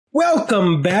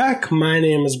Welcome back. My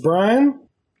name is Brian.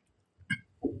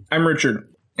 I'm Richard.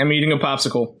 I'm eating a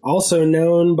popsicle. Also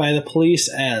known by the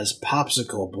police as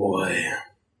Popsicle Boy.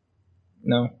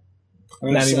 No.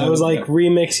 I was like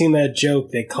remixing that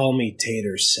joke, they call me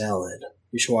Tater Salad.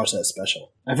 You should watch that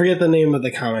special. I forget the name of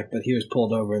the comic, but he was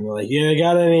pulled over and they're like, "Yeah,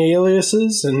 got any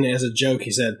aliases?" And as a joke,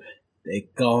 he said, "They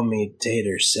call me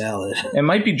Tater Salad." It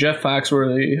might be Jeff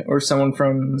Foxworthy or someone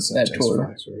from that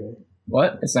tour.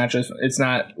 What? It's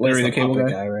not Larry the Cable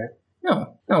Guy, right?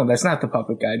 No, that's not the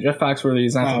puppet guy. Jeff Foxworthy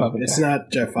is not the puppet guy. It's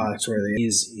not Jeff Foxworthy.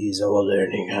 He's older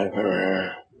and he got...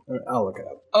 I'll look it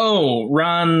up. Oh,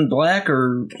 Ron Black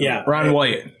or Ron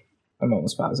White? I'm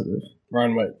almost positive.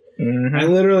 Ron White. Mm-hmm. I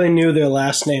literally knew their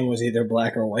last name was either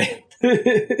Black or White.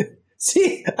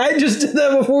 See, I just did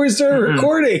that before we started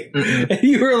recording. And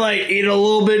you were like, eat a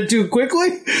little bit too quickly?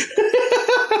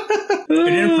 I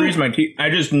didn't freeze my teeth. I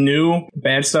just knew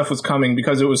bad stuff was coming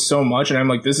because it was so much. And I'm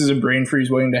like, this is a brain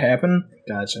freeze waiting to happen.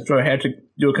 Gotcha. So I had to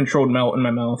do a controlled melt in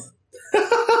my mouth.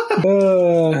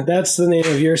 That's the name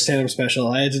of your stand-up special.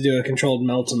 I had to do a controlled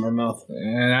melt in my mouth.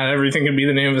 And not everything can be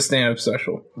the name of a stand-up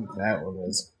special. That one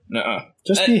is. Nuh-uh.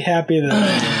 Just be happy that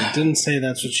I didn't say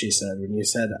that's what she said when you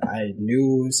said I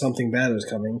knew something bad was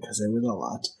coming, because it was a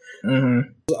lot. Mm-hmm.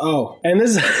 Oh, and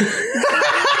this...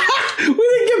 We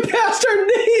didn't get past our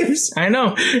names. I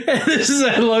know. And this is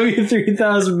I Love You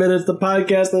 3000 Minutes, the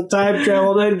podcast that time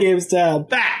traveled Endgame's down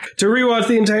back to rewatch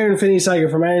the entire Infinity Saga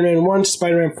from Iron Man 1 to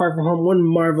Spider-Man Far From Home, one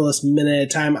marvelous minute at a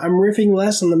time. I'm riffing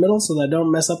less in the middle so that I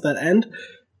don't mess up that end.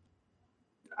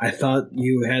 I thought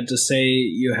you had to say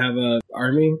you have a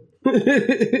army.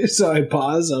 So I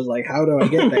paused. I was like, how do I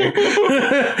get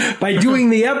there? By doing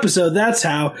the episode, that's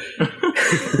how.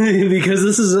 Because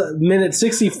this is minute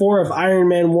 64 of Iron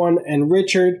Man 1. And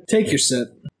Richard, take your sip.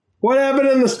 What happened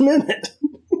in this minute?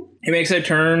 He makes that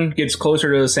turn, gets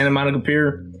closer to the Santa Monica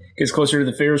Pier, gets closer to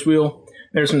the Ferris wheel.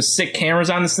 There's some sick cameras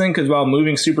on this thing because while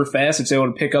moving super fast, it's able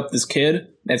to pick up this kid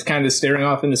that's kind of staring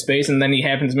off into space, and then he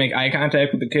happens to make eye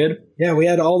contact with the kid. Yeah, we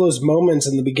had all those moments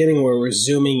in the beginning where we're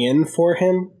zooming in for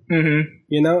him,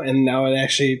 you know, and now it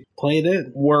actually played it.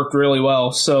 Worked really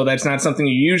well, so that's not something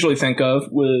you usually think of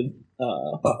with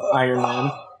Iron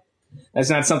Man. That's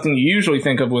not something you usually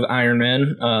think of with Iron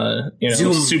Man,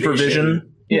 Zoom supervision.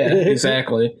 Yeah,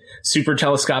 exactly. Super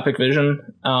telescopic vision.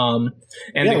 And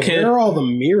the kid... where are all the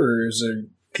mirrors or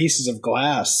pieces of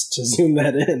glass to zoom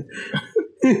that in?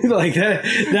 Like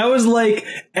that was like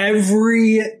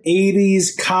every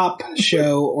 80s cop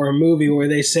show or movie where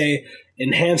they say,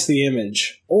 enhance the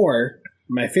image. Or,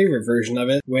 my favorite version of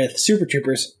it, with Super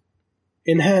Troopers,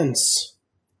 enhance.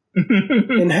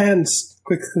 Enhance.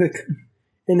 Click, click.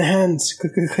 Enhance.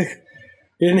 Click, click, click.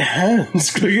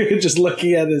 Enhance. Just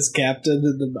looking at his captain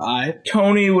in the eye.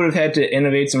 Tony would have had to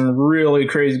innovate some really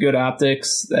crazy good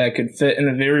optics that could fit in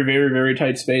a very, very, very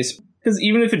tight space. Because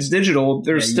even if it's digital,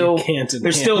 there's still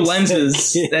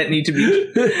lenses that need to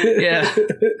be. Yeah.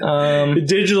 The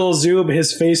digital zoom,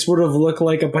 his face would have looked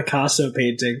like a Picasso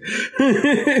painting.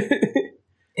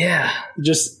 Yeah.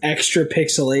 Just extra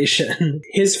pixelation.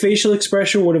 His facial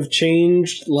expression would have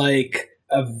changed like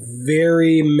a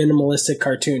very minimalistic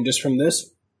cartoon just from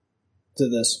this to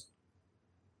this.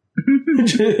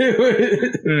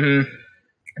 Mm-hmm.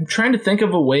 I'm trying to think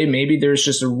of a way. Maybe there's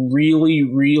just a really,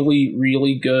 really,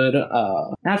 really good,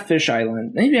 not fisheye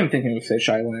lens. Maybe I'm thinking of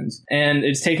fisheye lens. And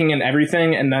it's taking in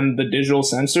everything, and then the digital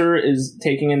sensor is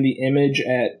taking in the image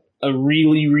at a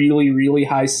really, really, really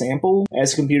high sample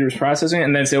as the computer's processing,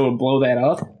 and then it's able to blow that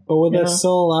up. But would that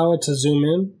still allow it to zoom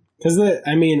in? Because,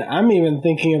 I'm even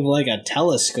thinking of like a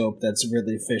telescope that's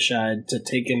really fisheyed to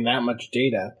take in that much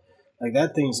data. Like,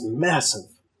 that thing's massive.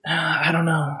 I don't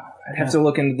know. I'd have to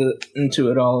look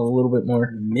into it all a little bit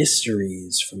more.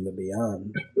 Mysteries from the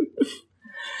beyond.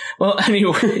 Well,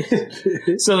 anyway,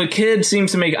 so the kid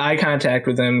seems to make eye contact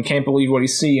with him, can't believe what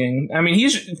he's seeing. I mean,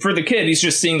 for the kid, he's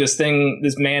just seeing this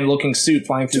man-looking suit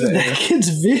flying through the air. That kid's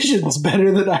vision's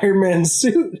better than Iron Man's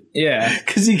suit. Yeah.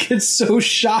 Because he gets so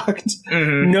shocked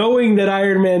knowing that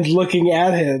Iron Man's looking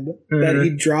at him that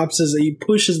he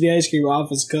pushes the ice cream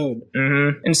off his cone.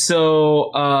 Mm-hmm. And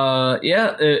so,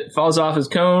 it falls off his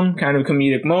cone, kind of a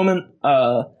comedic moment.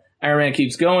 Iron Man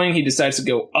keeps going. He decides to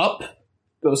go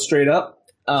straight up.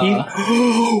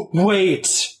 Wait.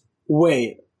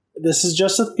 This is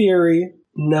just a theory.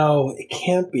 No, it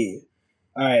can't be.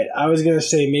 Alright, I was going to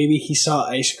say maybe he saw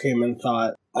ice cream and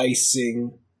thought the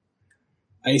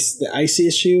ice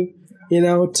issue,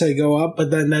 to go up,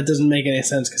 but then that doesn't make any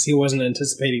sense because he wasn't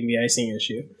anticipating the icing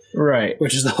issue. Right.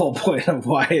 Which is the whole point of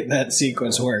why that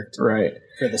sequence worked. Right.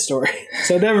 for the story.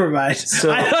 So never mind.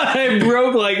 So I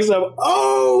broke like some,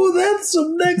 oh, that's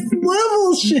some next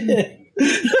level shit.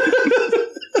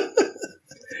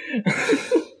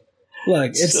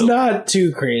 Look, it's not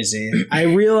too crazy. I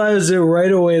realized it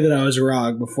right away that I was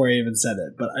wrong before I even said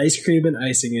it. But ice cream and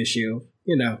icing issue,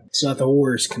 it's not the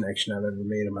worst connection I've ever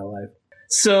made in my life.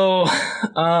 So,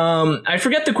 I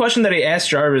forget the question that I asked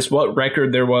Jarvis, what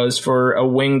record there was for a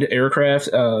winged aircraft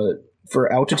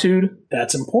for altitude.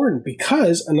 That's important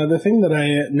because another thing that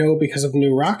I know because of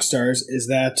New Rockstars is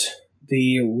that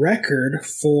the record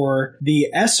for the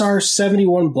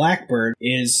SR-71 Blackbird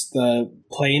is the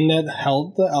plane that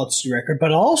held the altitude record,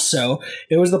 but also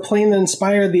it was the plane that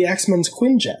inspired the X-Men's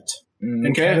Quinjet.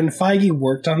 And Kevin Feige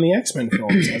worked on the X-Men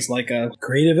films as like a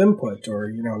creative input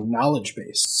or, knowledge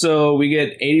base. So we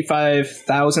get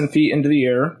 85,000 feet into the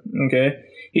air. Okay.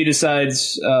 He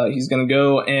decides he's going to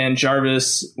go, and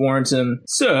Jarvis warns him,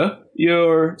 "Sir,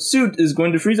 your suit is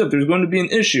going to freeze up. There's going to be an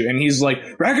issue." And he's like,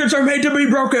 "Records are made to be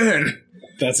broken."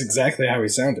 That's exactly how he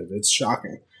sounded. It's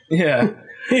shocking. Yeah.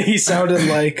 He sounded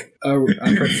like a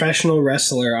professional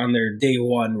wrestler on their day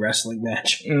one wrestling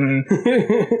match.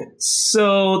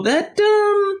 So that,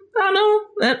 I don't know,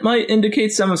 that might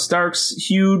indicate some of Stark's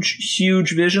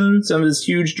huge vision, some of his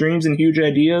huge dreams and huge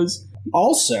ideas.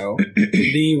 Also,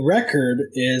 the record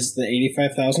is the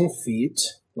 85,000 feet.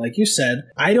 Like you said,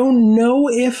 I don't know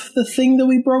if the thing that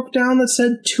we broke down that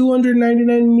said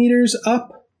 299 meters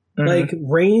up,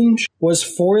 range was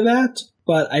for that.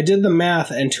 But I did the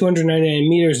math, and 299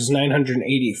 meters is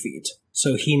 980 feet.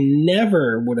 So he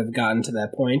never would have gotten to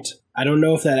that point. I don't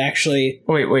know if that actually...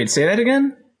 Wait, say that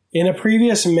again? In a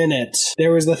previous minute,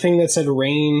 there was the thing that said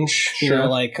range,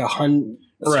 like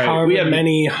however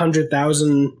many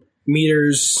 100,000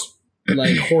 meters,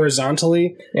 like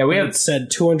horizontally. Yeah, we have it said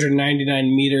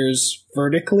 299 meters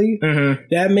vertically.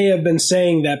 That may have been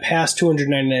saying that past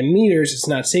 299 meters, it's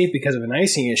not safe because of an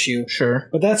icing issue. Sure.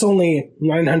 But that's only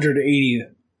 980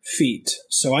 feet.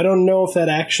 So I don't know if that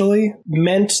actually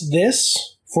meant this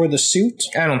for the suit.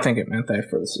 I don't think it meant that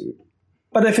for the suit.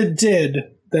 But if it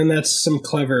did, then that's some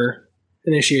clever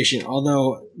initiation.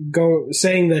 Although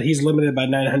saying that he's limited by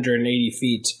 980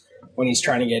 feet when he's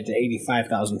trying to get to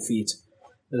 85,000 feet,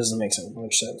 that doesn't make so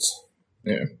much sense.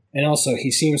 Yeah. And also,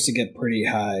 he seems to get pretty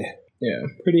high. Yeah.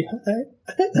 Pretty high.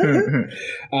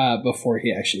 Before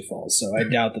he actually falls. So I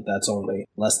doubt that that's only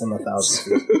less than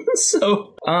 1,000 feet.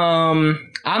 So, on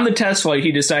the test flight,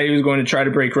 he decided he was going to try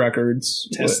to break records.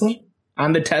 Tesla?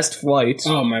 On the test flight.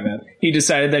 Oh, my bad. He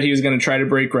decided that he was going to try to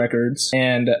break records.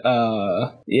 And,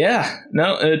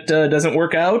 it doesn't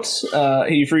work out.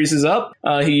 He freezes up.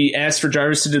 He asks for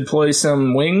Jarvis to deploy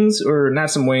some wings, or not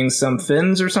some wings, some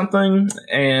fins or something.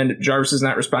 And Jarvis is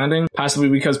not responding, possibly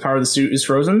because part of the suit is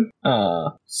frozen.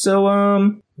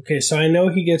 Okay, so I know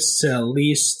he gets to at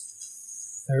least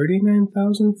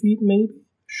 39,000 feet, maybe?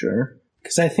 Sure.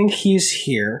 Because I think he's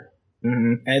here.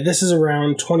 And this is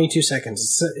around 22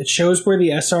 seconds. It shows where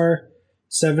the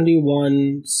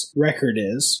SR-71's record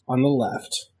is on the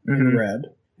left in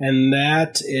red. And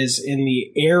that is in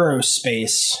the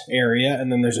aerospace area.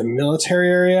 And then there's a military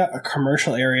area, a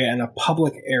commercial area, and a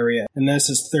public area. And this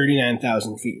is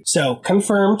 39,000 feet. So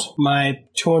confirmed, my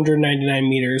 299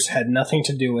 meters had nothing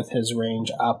to do with his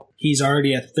range up. He's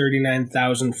already at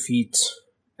 39,000 feet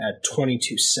at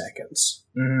 22 seconds.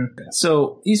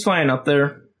 So he's flying up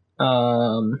there.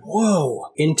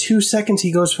 Whoa. In 2 seconds,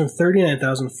 he goes from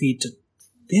 39,000 feet to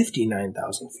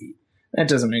 59,000 feet. That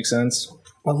doesn't make sense.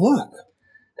 But look.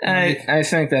 I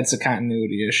think that's a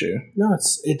continuity issue. No,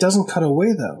 it doesn't cut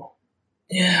away, though.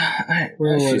 Yeah.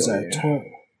 Where was that? All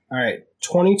right.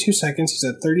 22 seconds, he's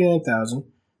at 39,000.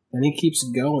 Then he keeps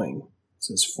going. It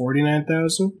says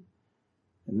 49,000.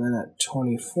 And then at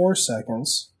 24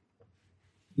 seconds,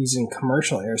 he's in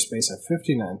commercial airspace at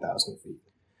 59,000 feet.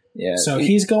 Yeah. So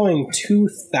he's going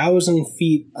 2,000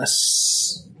 feet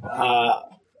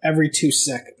every 2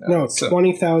 seconds. No,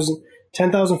 20,000,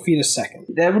 10,000 feet a second.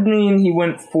 That would mean he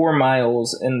went 4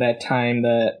 miles in that time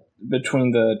that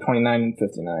between the 29 and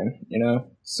 59,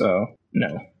 So,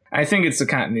 no. I think it's a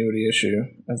continuity issue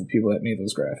of the people that made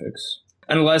those graphics.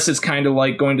 Unless it's kind of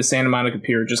like going to Santa Monica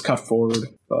Pier, just cut forward.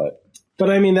 But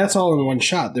I mean, that's all in one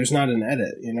shot. There's not an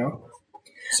edit,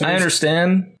 So I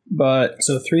understand, but...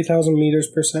 So 3,000 meters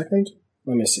per second?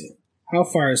 Let me see. How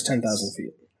far is 10,000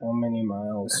 feet? How many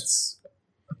miles? That's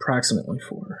approximately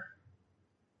 4.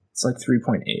 It's like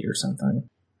 3.8 or something.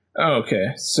 Oh,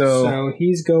 okay, So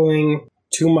he's going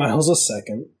 2 miles a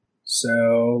second.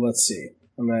 So let's see.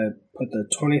 I'm going to put the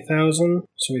 20,000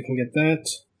 so we can get that.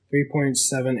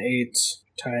 3.78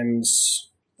 times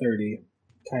 30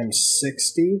 times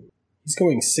 60 He's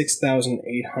going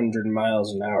 6,800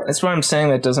 miles an hour. That's why I'm saying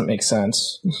that doesn't make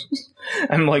sense.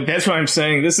 I'm like, that's why I'm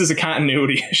saying this is a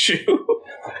continuity issue.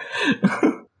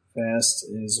 Fast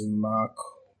is Mach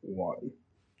 1.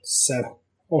 7.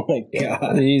 Oh my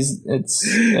god.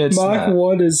 It's Mach not.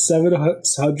 1 is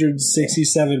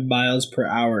 767 miles per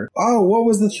hour. Oh, what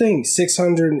was the thing?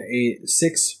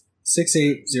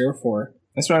 6804.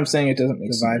 That's why I'm saying it doesn't make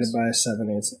divided sense. by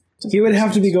 7/8. He would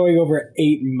have to be going over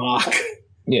 8 Mach.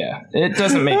 Yeah, it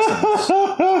doesn't make sense.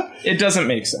 It doesn't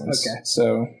make sense. Okay.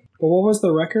 So, But what was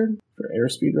the record? for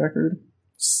airspeed record?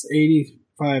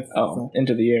 85. Oh,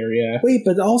 into the air, yeah. Wait,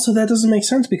 but also that doesn't make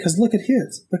sense because look at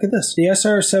his. Look at this. The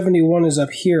SR-71 is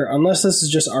up here, unless this is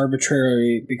just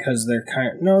arbitrary because they're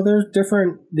no, they're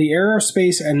different. The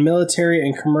aerospace and military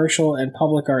and commercial and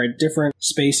public are at different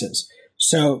spaces.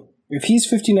 So if he's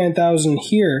 59,000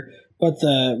 here, but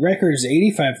the record is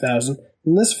 85,000,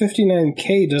 then this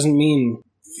 59K doesn't mean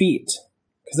feet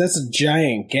because that's a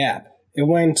giant gap. It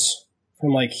went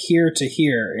from like here to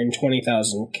here in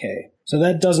 20,000 K. So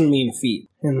that doesn't mean feet.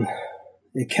 And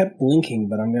it kept blinking,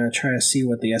 but I'm going to try to see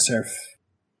what the SR...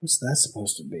 What's that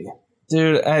supposed to be?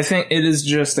 Dude, I think it is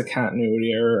just a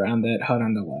continuity error on that HUD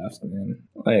on the left, man.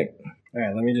 Like,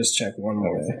 Alright, let me just check one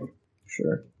more thing.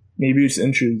 sure. Maybe it's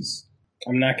inches.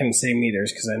 I'm not going to say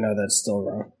meters because I know that's still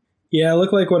wrong. Yeah, it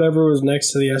looked like whatever was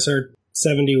next to the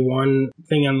SR-71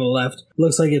 thing on the left.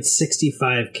 Looks like it's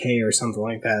 65K or something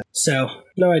like that. So,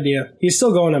 no idea. He's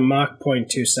still going at Mach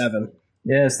 0.27.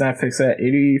 Yeah, it's not fixed at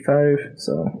 85,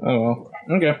 so, oh well.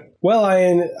 Okay. Well,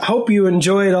 I hope you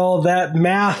enjoyed all that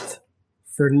math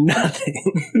for nothing.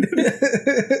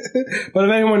 But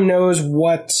if anyone knows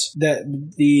what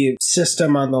the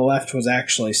system on the left was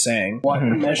actually saying, what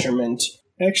measurement,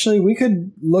 actually, we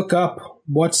could look up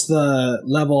what's the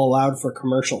level allowed for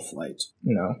commercial flight.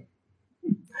 No.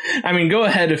 I mean, go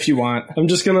ahead if you want. I'm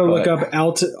just going to look up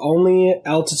only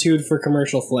altitude for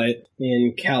commercial flight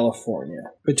in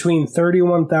California. Between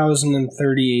 31,000 and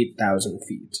 38,000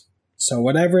 feet. So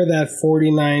whatever that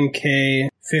 49K,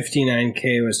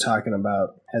 59K was talking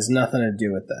about has nothing to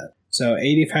do with that. So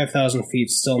 85,000 feet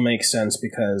still makes sense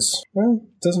because, well,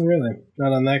 it doesn't really.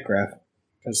 Not on that graph.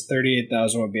 Because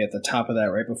 38,000 would be at the top of that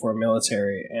right before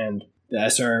military, and the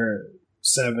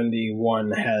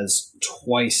SR-71 has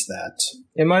twice that.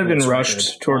 It might have been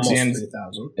rushed towards the end.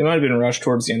 3,000. It might have been rushed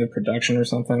towards the end of production or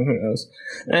something. Who knows?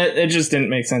 It just didn't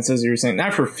make sense, as you were saying.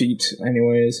 Not for feet,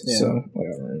 anyways. Yeah. So,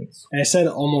 whatever. I said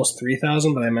almost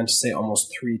 3,000, but I meant to say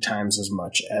almost 3 times as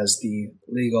much as the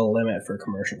legal limit for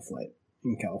commercial flight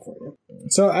in California.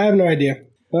 So I have no idea.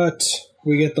 But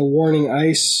we get the warning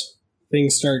ice.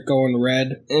 Things start going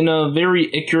red. In a very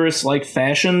Icarus-like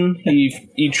fashion,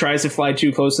 he tries to fly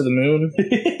too close to the moon.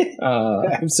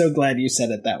 I'm so glad you said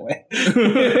it that way.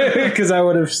 Because I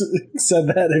would have said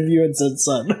that if you had said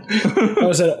sun. I would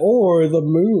have said, or the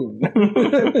moon.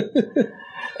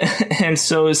 And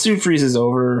so his suit freezes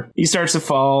over. He starts to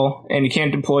fall, and he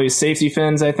can't deploy his safety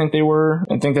fins, I think they were.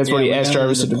 I think that's what he asked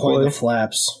Jarvis to deploy. The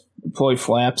flaps. Deploy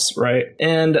flaps, right?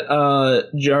 And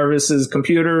Jarvis's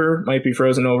computer might be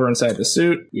frozen over inside the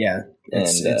suit. Yeah,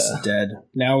 it's dead.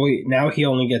 Now he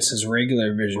only gets his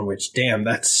regular vision, which damn,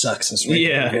 that sucks. His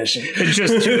regular vision. It's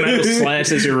just 2 metal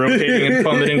slats as you're rotating and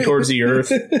plummeting towards the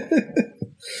earth.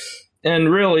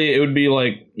 And really, it would be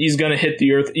like he's gonna hit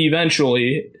the earth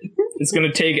eventually. It's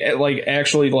gonna take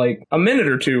actually a minute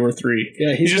or 2 or 3.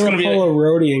 Yeah, he's just gonna pull a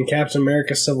Rhodey in Captain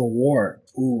America: Civil War.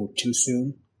 Ooh, too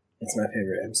soon. It's my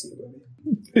favorite MCU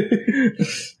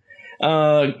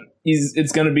movie.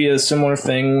 It's going to be a similar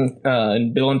thing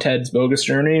in Bill and Ted's Bogus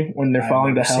Journey when they're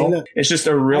falling to hell. It's just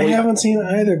a really... I haven't seen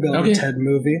either Bill and Ted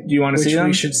movie. Do you want to see them?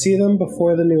 We should see them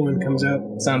before the new one comes out.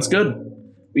 Sounds good.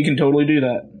 We can totally do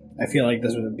that. I feel like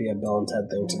this would be a Bill and Ted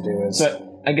thing to do. But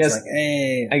I guess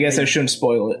I shouldn't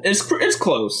spoil it. It's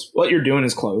close. What you're doing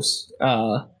is close.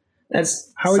 How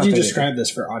would you describe this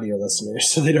for audio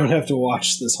listeners so they don't have to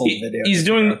watch this whole video?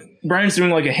 Brian's doing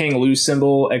like a hang loose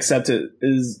symbol, except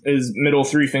his middle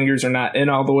 3 fingers are not in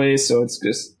all the way, so it's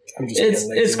just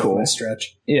it's cool. I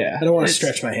stretch. Yeah, I don't want to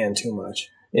stretch my hand too much.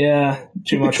 Yeah,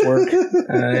 too much work.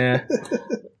 Yeah,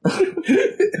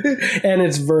 and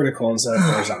it's vertical instead of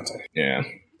horizontal. Yeah.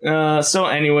 So,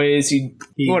 anyways,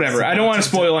 whatever. I don't want to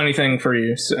spoil anything for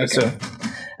you. So.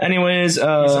 Anyways, he's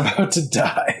about to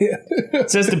die.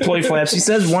 It says deploy flaps. He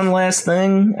says one last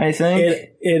thing, I think.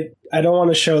 I don't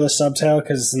want to show the subtitle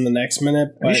because it's in the next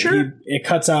minute. But Are you sure? It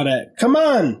cuts out at, come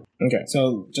on! Okay.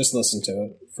 So just listen to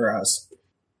it for us.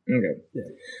 Okay. Yeah.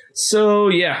 So,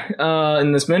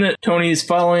 in this minute, Tony's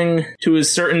falling to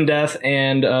his certain death,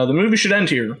 and the movie should end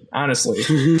here, honestly.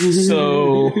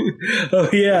 So... Oh,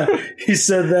 yeah. He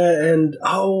said that, and,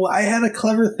 I had a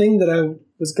clever thing that I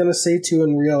was going to say to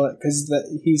in real... Because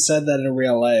he said that in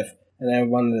real life, and I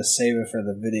wanted to save it for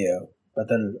the video. But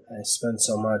then I spent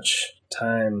so much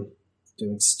time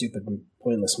doing stupid,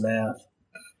 pointless math.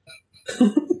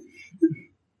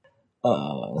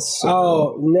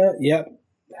 No, yep.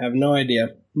 Have no idea.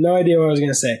 No idea what I was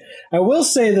going to say. I will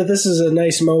say that this is a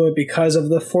nice moment because of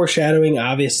the foreshadowing,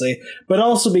 obviously, but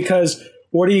also because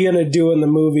what are you going to do in the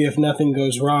movie if nothing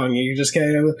goes wrong? You're just going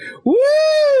to go,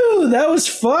 woo, that was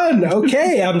fun.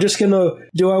 Okay, I'm just going to,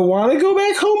 do I want to go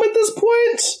back home at this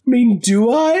point? I mean,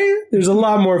 do I? There's a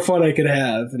lot more fun I could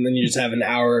have, and then you just have an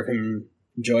hour of him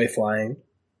joy flying.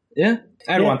 Yeah,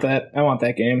 I'd want that. I want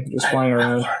that game, just flying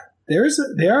around. There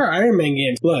are Iron Man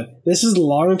games. Look, this is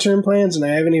long-term plans, and I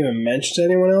haven't even mentioned to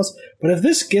anyone else. But if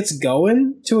this gets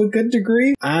going to a good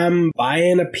degree, I'm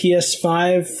buying a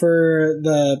PS5 for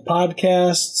the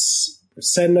podcasts,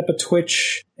 setting up a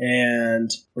Twitch,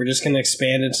 and we're just going to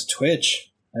expand into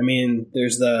Twitch. I mean,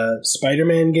 there's the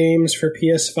Spider-Man games for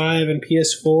PS5 and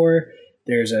PS4.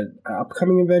 There's an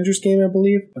upcoming Avengers game, I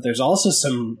believe, but there's also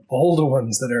some older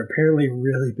ones that are apparently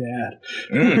really bad.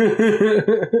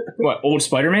 What, old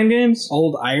Spider-Man games?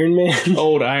 Old Iron Man.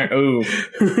 Old Iron... Ooh.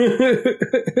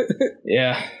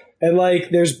 Yeah. And,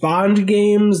 there's Bond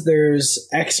games, there's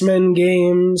X-Men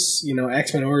games.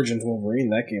 X-Men Origins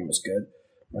Wolverine, that game was good.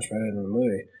 Much better than the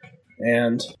movie.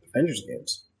 And Avengers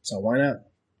games. So why not?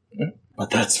 Mm.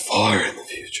 But that's far in the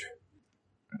future.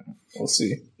 We'll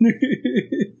see.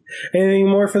 Anything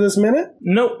more for this minute?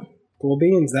 Nope. Cool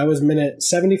beans. That was minute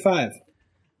 75.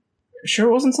 Sure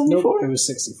it wasn't 74? Nope, it was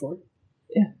 64.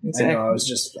 Yeah, exactly. I know, I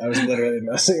was literally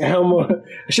messing. I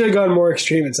should have gone more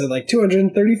extreme and said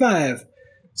 235.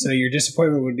 So your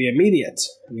disappointment would be immediate.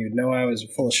 You'd know I was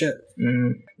full of shit.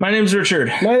 My name's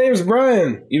Richard. My name's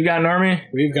Brian. You've got an army?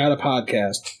 We've got a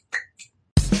podcast.